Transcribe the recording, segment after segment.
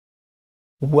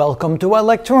Welcome to our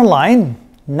lecture online.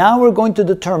 Now we're going to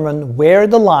determine where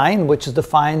the line, which is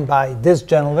defined by this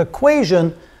general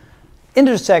equation,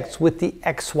 intersects with the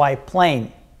xy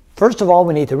plane. First of all,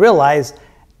 we need to realize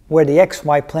where the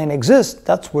xy plane exists.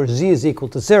 That's where z is equal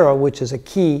to 0, which is a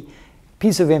key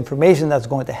piece of information that's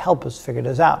going to help us figure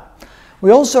this out.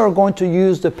 We also are going to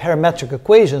use the parametric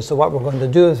equation. So what we're going to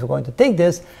do is we're going to take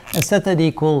this and set that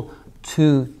equal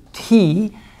to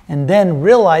t, and then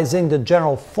realizing the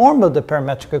general form of the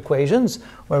parametric equations,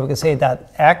 where we can say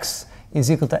that x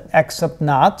is equal to x sub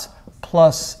naught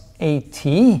plus at,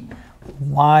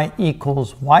 y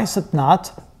equals y sub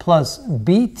naught plus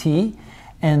bt,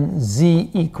 and z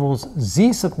equals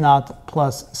z sub naught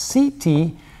plus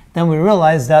ct, then we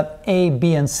realize that a,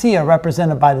 b, and c are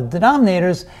represented by the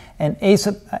denominators, and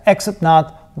x sub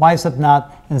naught, y sub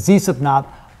naught, and z sub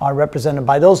naught are represented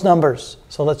by those numbers.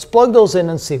 So let's plug those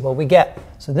in and see what we get.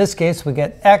 So in this case, we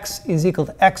get x is equal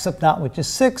to x sub naught, which is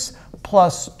 6,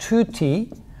 plus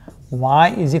 2t. Y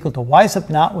is equal to y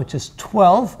sub naught, which is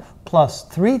 12, plus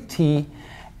 3t.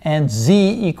 And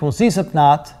z equals z sub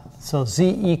naught, so z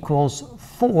equals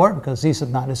 4, because z sub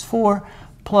naught is 4,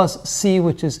 plus c,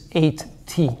 which is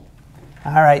 8t.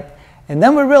 All right, and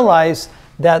then we realize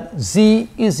that z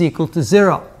is equal to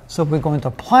 0. So we're going to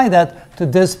apply that to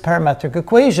this parametric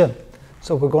equation.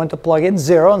 So we're going to plug in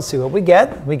 0 and see what we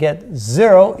get. We get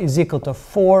 0 is equal to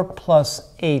 4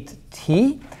 plus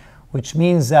 8t, which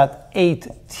means that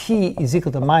 8t is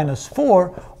equal to minus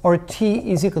 4, or t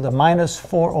is equal to minus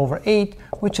 4 over 8,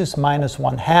 which is minus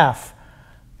 1/2.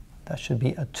 That should be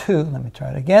a 2. Let me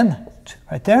try it again. 2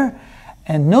 right there.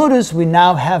 And notice we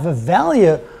now have a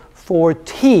value for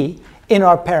t in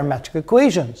our parametric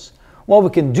equations. What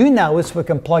we can do now is we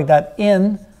can plug that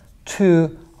in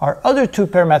to our other two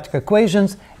parametric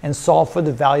equations and solve for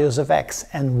the values of x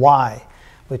and y,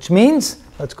 which means,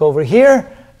 let's go over here.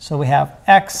 So we have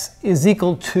x is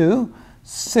equal to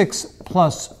 6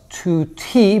 plus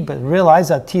 2t, but realize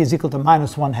that t is equal to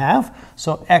minus 1/2.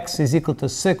 So x is equal to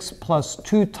 6 plus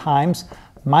 2 times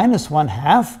minus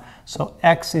 1/2. So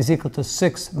x is equal to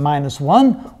 6 minus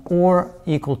 1, or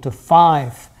equal to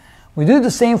 5. We do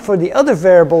the same for the other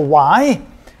variable y,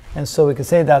 and so we can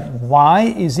say that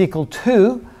y is equal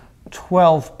to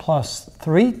 12 plus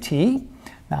 3t.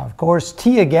 Now, of course,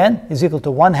 t again is equal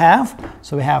to 1/2,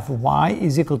 so we have y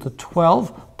is equal to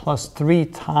 12 plus 3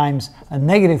 times a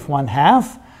negative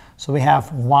 1/2. So we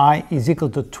have y is equal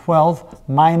to 12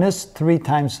 minus 3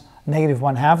 times negative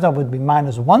 1/2. That would be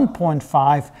minus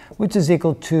 1.5, which is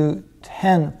equal to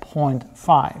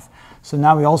 10.5. So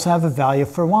now we also have a value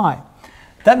for y.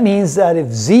 That means that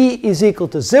if z is equal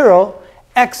to 0,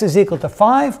 x is equal to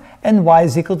 5, and y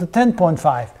is equal to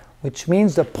 10.5, which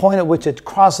means the point at which it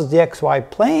crosses the xy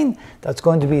plane, that's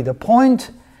going to be the point,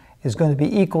 is going to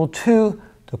be equal to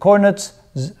the coordinates.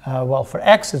 Well, for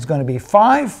x it's going to be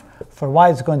 5, for y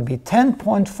it's going to be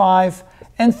 10.5,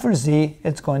 and for z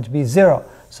it's going to be 0.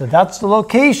 So that's the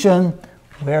location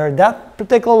where that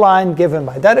particular line given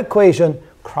by that equation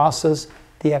crosses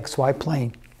the xy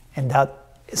plane, and that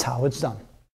is how it's done.